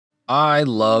I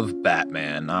love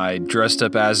Batman. I dressed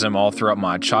up as him all throughout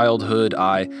my childhood.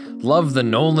 I love the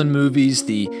Nolan movies,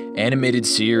 the animated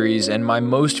series, and my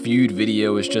most viewed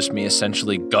video is just me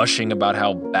essentially gushing about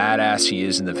how badass he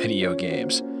is in the video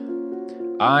games.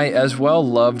 I as well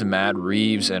loved Matt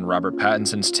Reeves and Robert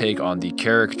Pattinson's take on the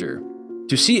character.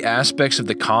 To see aspects of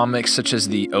the comics such as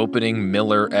the opening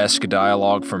Miller-esque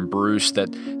dialogue from Bruce that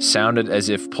sounded as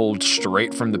if pulled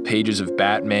straight from the pages of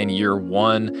Batman Year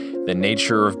One, the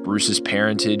nature of Bruce's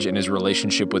parentage and his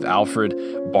relationship with Alfred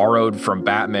borrowed from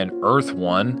Batman Earth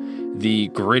One, the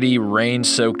gritty,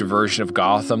 rain-soaked version of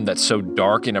Gotham that's so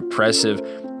dark and oppressive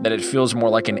that it feels more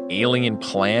like an alien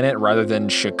planet rather than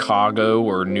Chicago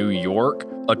or New York,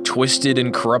 a twisted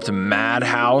and corrupt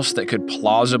madhouse that could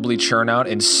plausibly churn out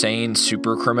insane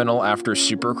supercriminal after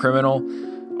supercriminal.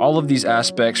 All of these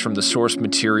aspects from the source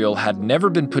material had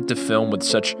never been put to film with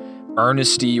such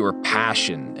earnesty or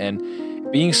passion,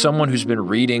 and being someone who's been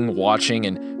reading, watching,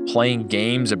 and playing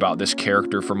games about this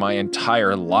character for my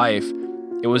entire life,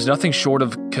 it was nothing short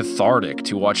of cathartic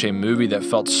to watch a movie that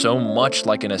felt so much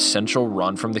like an essential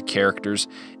run from the character's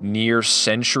near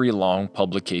century-long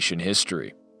publication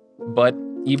history. But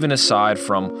even aside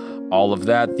from all of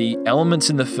that, the elements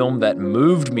in the film that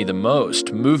moved me the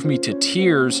most, moved me to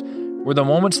tears, were the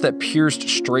moments that pierced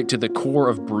straight to the core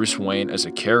of Bruce Wayne as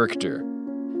a character.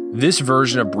 This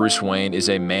version of Bruce Wayne is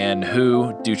a man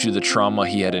who, due to the trauma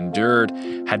he had endured,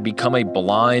 had become a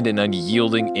blind and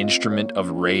unyielding instrument of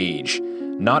rage.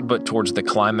 Not but towards the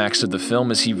climax of the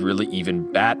film is he really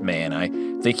even Batman. I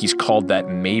think he's called that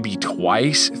maybe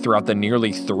twice throughout the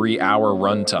nearly 3-hour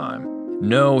runtime.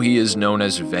 No, he is known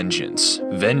as Vengeance.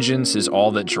 Vengeance is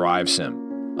all that drives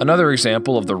him. Another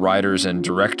example of the writers and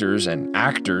directors and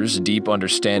actors' deep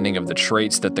understanding of the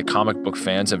traits that the comic book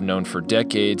fans have known for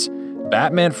decades,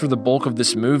 Batman for the bulk of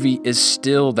this movie is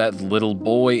still that little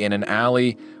boy in an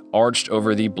alley arched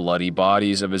over the bloody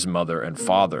bodies of his mother and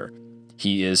father.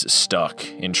 He is stuck,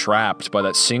 entrapped by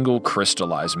that single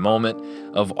crystallized moment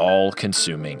of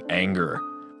all-consuming anger.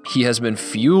 He has been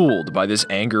fueled by this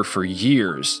anger for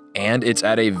years, and it's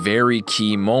at a very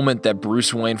key moment that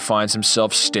Bruce Wayne finds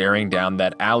himself staring down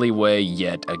that alleyway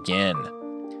yet again.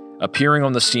 Appearing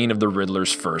on the scene of the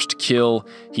Riddler's first kill,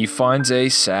 he finds a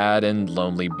sad and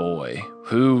lonely boy,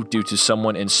 who, due to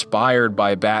someone inspired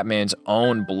by Batman's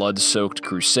own blood-soaked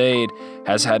crusade,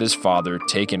 has had his father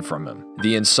taken from him.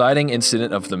 The inciting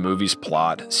incident of the movie's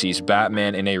plot sees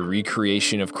Batman in a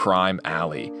recreation of Crime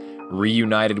Alley,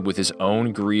 reunited with his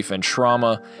own grief and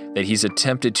trauma that he's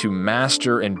attempted to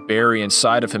master and bury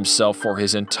inside of himself for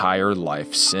his entire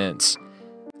life since.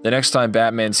 The next time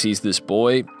Batman sees this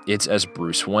boy, it's as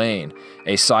Bruce Wayne,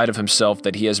 a side of himself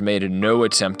that he has made no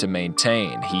attempt to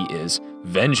maintain. He is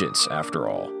Vengeance, after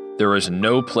all. There is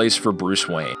no place for Bruce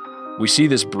Wayne. We see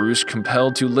this Bruce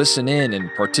compelled to listen in and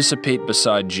participate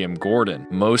beside Jim Gordon,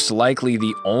 most likely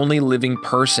the only living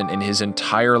person in his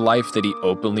entire life that he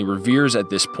openly reveres at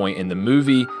this point in the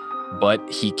movie, but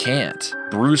he can't.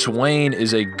 Bruce Wayne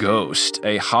is a ghost,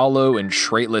 a hollow and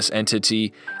traitless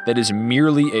entity that is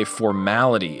merely a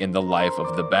formality in the life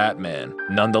of the Batman.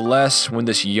 Nonetheless, when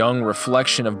this young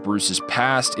reflection of Bruce's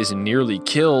past is nearly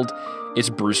killed, it's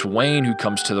Bruce Wayne who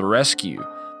comes to the rescue.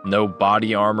 No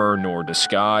body armor nor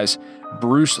disguise,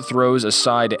 Bruce throws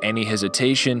aside any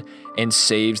hesitation and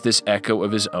saves this echo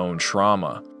of his own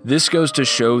trauma. This goes to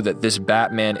show that this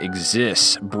Batman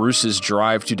exists. Bruce's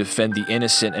drive to defend the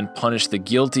innocent and punish the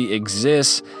guilty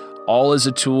exists, all as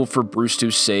a tool for Bruce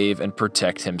to save and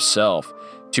protect himself.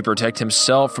 To protect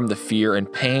himself from the fear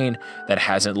and pain that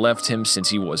hasn't left him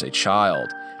since he was a child.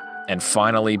 And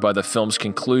finally, by the film's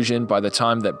conclusion, by the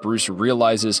time that Bruce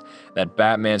realizes that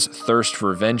Batman's thirst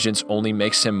for vengeance only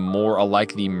makes him more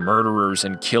alike the murderers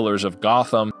and killers of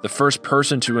Gotham, the first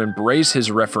person to embrace his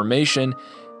reformation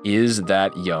is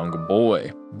that young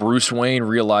boy. Bruce Wayne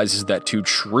realizes that to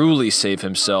truly save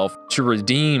himself, to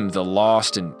redeem the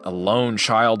lost and alone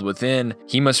child within,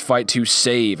 he must fight to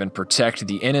save and protect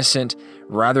the innocent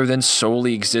rather than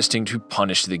solely existing to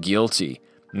punish the guilty.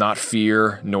 Not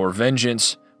fear nor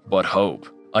vengeance, but hope.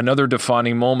 Another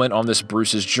defining moment on this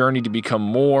Bruce's journey to become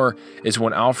more is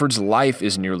when Alfred's life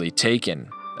is nearly taken,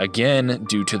 again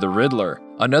due to the Riddler.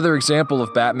 Another example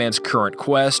of Batman's current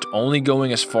quest only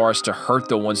going as far as to hurt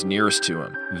the ones nearest to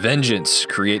him. Vengeance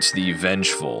creates the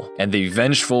vengeful, and the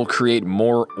vengeful create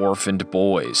more orphaned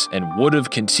boys, and would have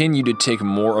continued to take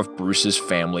more of Bruce's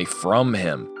family from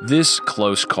him. This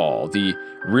close call, the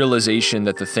realization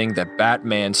that the thing that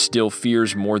Batman still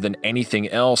fears more than anything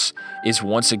else is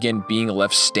once again being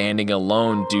left standing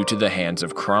alone due to the hands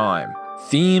of crime.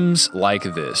 Themes like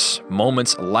this,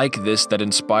 moments like this that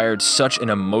inspired such an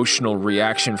emotional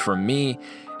reaction from me,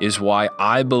 is why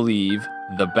I believe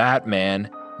the Batman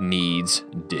needs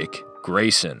Dick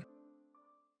Grayson.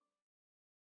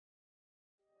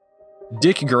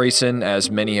 Dick Grayson,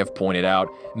 as many have pointed out,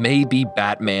 may be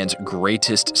Batman's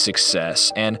greatest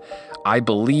success, and I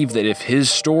believe that if his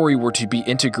story were to be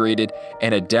integrated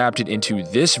and adapted into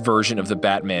this version of the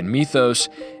Batman mythos,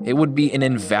 it would be an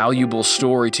invaluable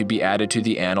story to be added to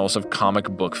the annals of comic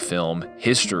book film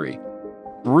history.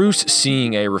 Bruce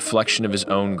seeing a reflection of his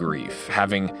own grief,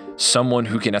 having someone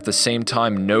who can at the same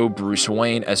time know Bruce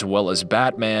Wayne as well as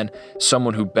Batman,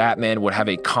 someone who Batman would have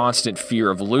a constant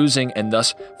fear of losing, and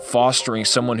thus fostering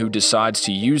someone who decides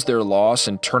to use their loss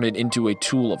and turn it into a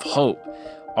tool of hope.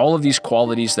 All of these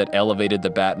qualities that elevated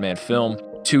the Batman film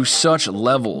to such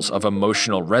levels of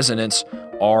emotional resonance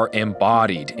are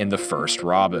embodied in the first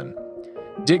Robin.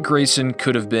 Dick Grayson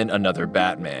could have been another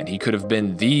Batman. He could have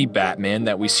been the Batman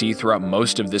that we see throughout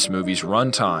most of this movie's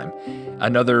runtime.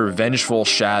 Another vengeful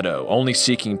shadow, only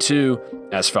seeking to,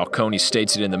 as Falcone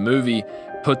states it in the movie,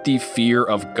 put the fear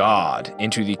of God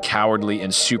into the cowardly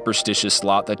and superstitious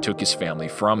lot that took his family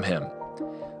from him.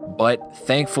 But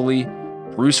thankfully,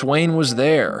 Bruce Wayne was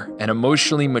there, an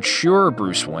emotionally mature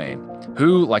Bruce Wayne,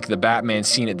 who, like the Batman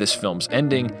seen at this film's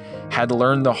ending, had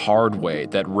learned the hard way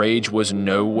that rage was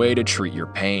no way to treat your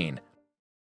pain.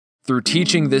 Through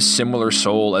teaching this similar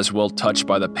soul as well touched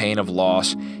by the pain of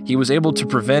loss, he was able to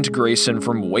prevent Grayson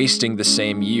from wasting the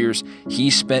same years he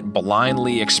spent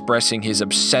blindly expressing his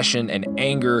obsession and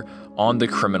anger on the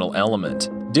criminal element.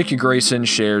 Dick Grayson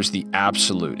shares the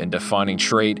absolute and defining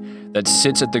trait that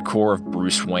sits at the core of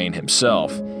Bruce Wayne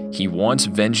himself. He wants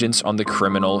vengeance on the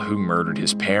criminal who murdered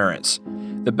his parents.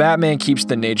 The Batman keeps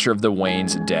the nature of the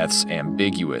Wayne's deaths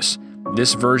ambiguous.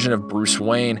 This version of Bruce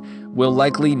Wayne will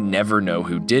likely never know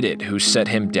who did it, who set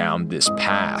him down this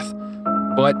path.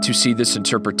 But to see this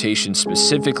interpretation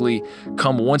specifically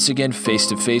come once again face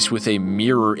to face with a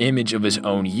mirror image of his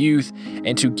own youth,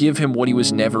 and to give him what he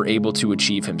was never able to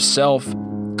achieve himself,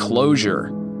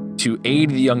 closure, to aid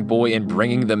the young boy in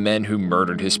bringing the men who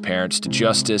murdered his parents to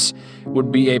justice,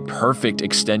 would be a perfect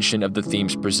extension of the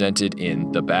themes presented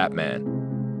in The Batman.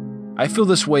 I feel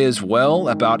this way as well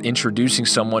about introducing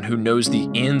someone who knows the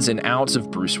ins and outs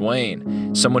of Bruce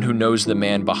Wayne, someone who knows the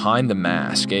man behind the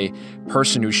mask, a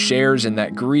person who shares in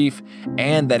that grief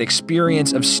and that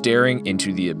experience of staring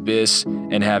into the abyss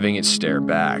and having it stare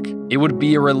back. It would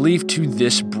be a relief to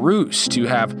this Bruce to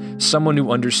have someone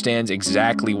who understands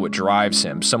exactly what drives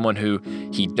him, someone who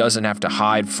he doesn't have to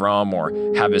hide from or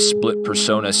have his split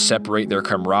persona separate their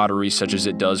camaraderie such as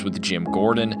it does with Jim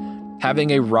Gordon.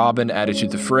 Having a Robin added to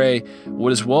the fray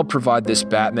would as well provide this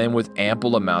Batman with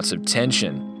ample amounts of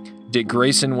tension. Dick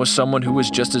Grayson was someone who was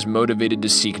just as motivated to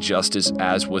seek justice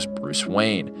as was Bruce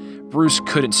Wayne. Bruce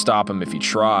couldn't stop him if he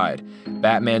tried.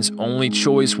 Batman's only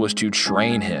choice was to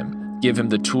train him, give him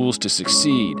the tools to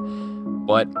succeed.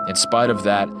 But in spite of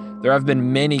that, there have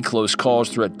been many close calls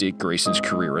throughout Dick Grayson's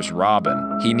career as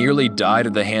Robin. He nearly died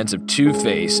at the hands of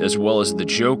Two-Face as well as the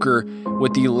Joker,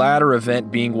 with the latter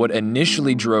event being what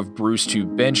initially drove Bruce to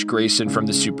bench Grayson from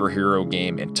the superhero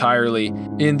game entirely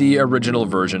in the original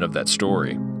version of that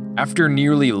story. After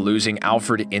nearly losing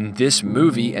Alfred in this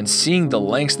movie and seeing the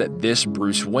lengths that this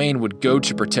Bruce Wayne would go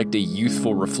to protect a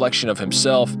youthful reflection of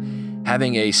himself,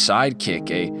 having a sidekick,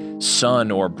 a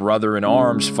son or brother in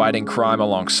arms fighting crime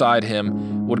alongside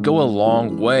him, would go a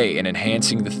long way in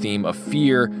enhancing the theme of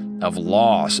fear, of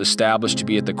loss, established to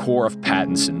be at the core of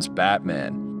Pattinson's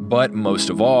Batman. But most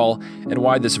of all, and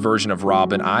why this version of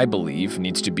Robin, I believe,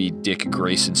 needs to be Dick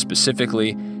Grayson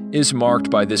specifically, is marked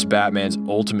by this Batman's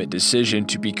ultimate decision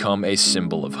to become a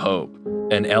symbol of hope,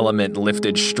 an element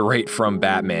lifted straight from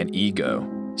Batman ego.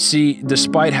 See,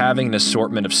 despite having an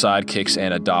assortment of sidekicks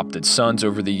and adopted sons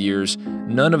over the years,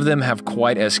 none of them have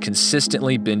quite as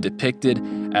consistently been depicted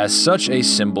as such a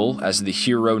symbol as the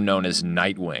hero known as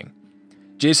Nightwing.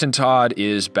 Jason Todd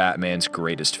is Batman's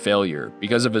greatest failure.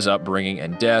 Because of his upbringing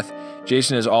and death,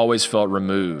 Jason has always felt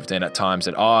removed and at times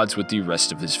at odds with the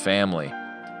rest of his family.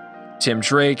 Tim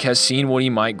Drake has seen what he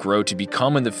might grow to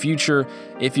become in the future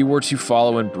if he were to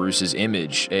follow in Bruce's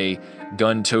image, a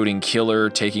gun-toting killer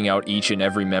taking out each and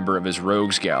every member of his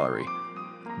rogues gallery.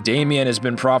 Damian has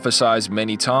been prophesized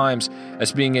many times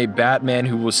as being a Batman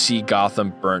who will see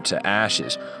Gotham burnt to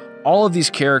ashes. All of these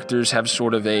characters have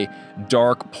sort of a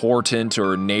dark portent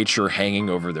or nature hanging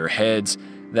over their heads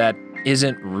that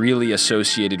isn't really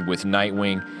associated with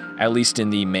Nightwing, at least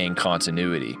in the main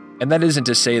continuity. And that isn't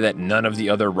to say that none of the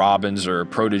other Robins or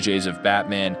proteges of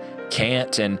Batman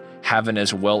can't and haven't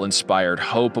as well inspired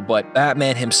hope, but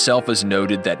Batman himself has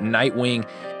noted that Nightwing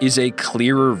is a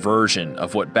clearer version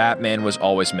of what Batman was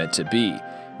always meant to be,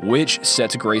 which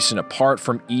sets Grayson apart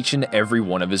from each and every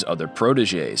one of his other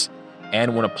proteges.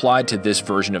 And when applied to this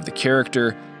version of the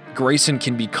character, Grayson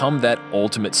can become that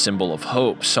ultimate symbol of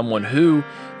hope, someone who,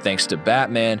 thanks to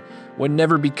Batman, would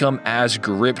never become as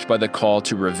gripped by the call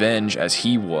to revenge as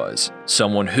he was.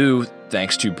 Someone who,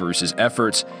 thanks to Bruce's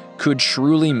efforts, could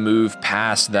truly move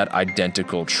past that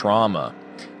identical trauma.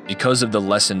 Because of the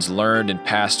lessons learned and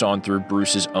passed on through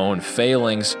Bruce's own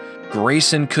failings,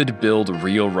 Grayson could build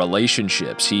real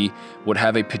relationships. He would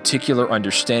have a particular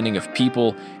understanding of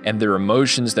people and their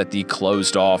emotions that the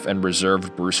closed off and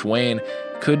reserved Bruce Wayne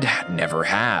could never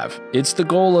have. It's the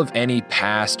goal of any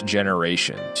past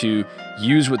generation to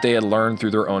use what they had learned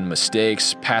through their own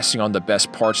mistakes, passing on the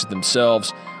best parts of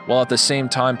themselves, while at the same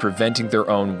time preventing their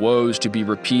own woes to be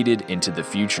repeated into the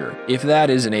future. If that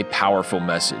isn't a powerful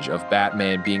message of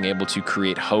Batman being able to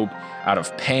create hope out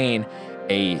of pain,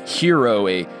 a hero,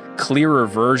 a clearer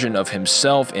version of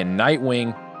himself in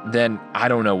Nightwing, then I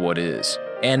don't know what is.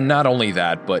 And not only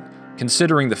that, but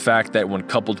considering the fact that when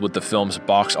coupled with the film's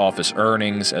box office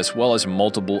earnings, as well as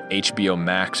multiple HBO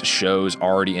Max shows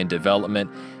already in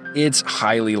development, it's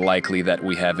highly likely that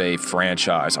we have a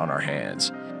franchise on our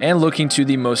hands. And looking to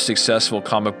the most successful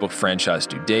comic book franchise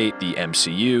to date, the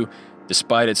MCU,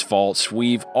 despite its faults,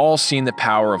 we've all seen the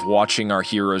power of watching our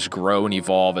heroes grow and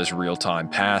evolve as real time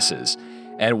passes.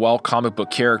 And while comic book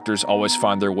characters always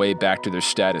find their way back to their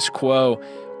status quo,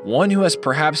 one who has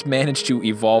perhaps managed to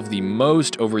evolve the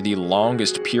most over the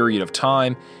longest period of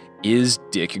time is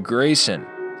Dick Grayson.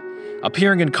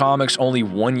 Appearing in comics only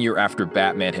 1 year after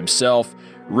Batman himself,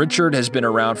 Richard has been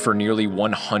around for nearly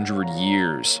 100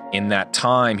 years. In that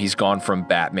time, he's gone from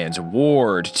Batman's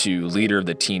ward to leader of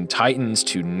the Teen Titans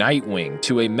to Nightwing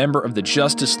to a member of the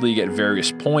Justice League at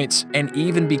various points, and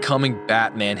even becoming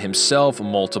Batman himself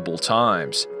multiple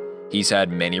times. He's had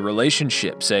many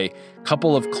relationships, a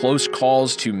couple of close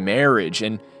calls to marriage,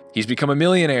 and he's become a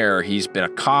millionaire. He's been a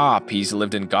cop, he's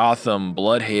lived in Gotham,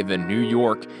 Bloodhaven, New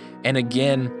York, and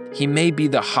again, he may be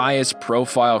the highest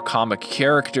profile comic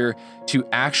character to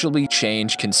actually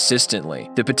change consistently.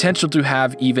 The potential to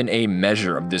have even a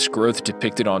measure of this growth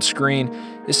depicted on screen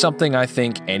is something I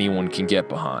think anyone can get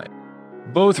behind.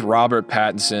 Both Robert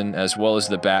Pattinson, as well as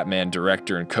the Batman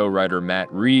director and co-writer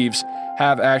Matt Reeves,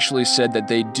 have actually said that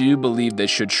they do believe they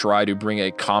should try to bring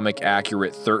a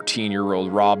comic-accurate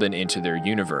 13-year-old Robin into their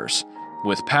universe,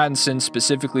 with Pattinson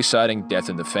specifically citing Death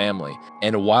in the Family.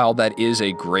 And while that is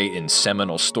a great and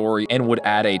seminal story and would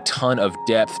add a ton of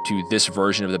depth to this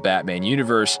version of the Batman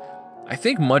universe, I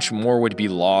think much more would be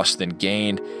lost than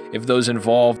gained if those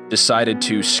involved decided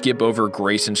to skip over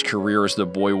Grayson's career as the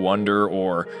Boy Wonder,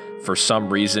 or for some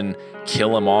reason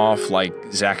kill him off like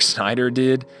Zack Snyder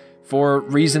did, for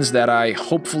reasons that I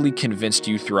hopefully convinced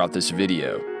you throughout this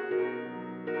video.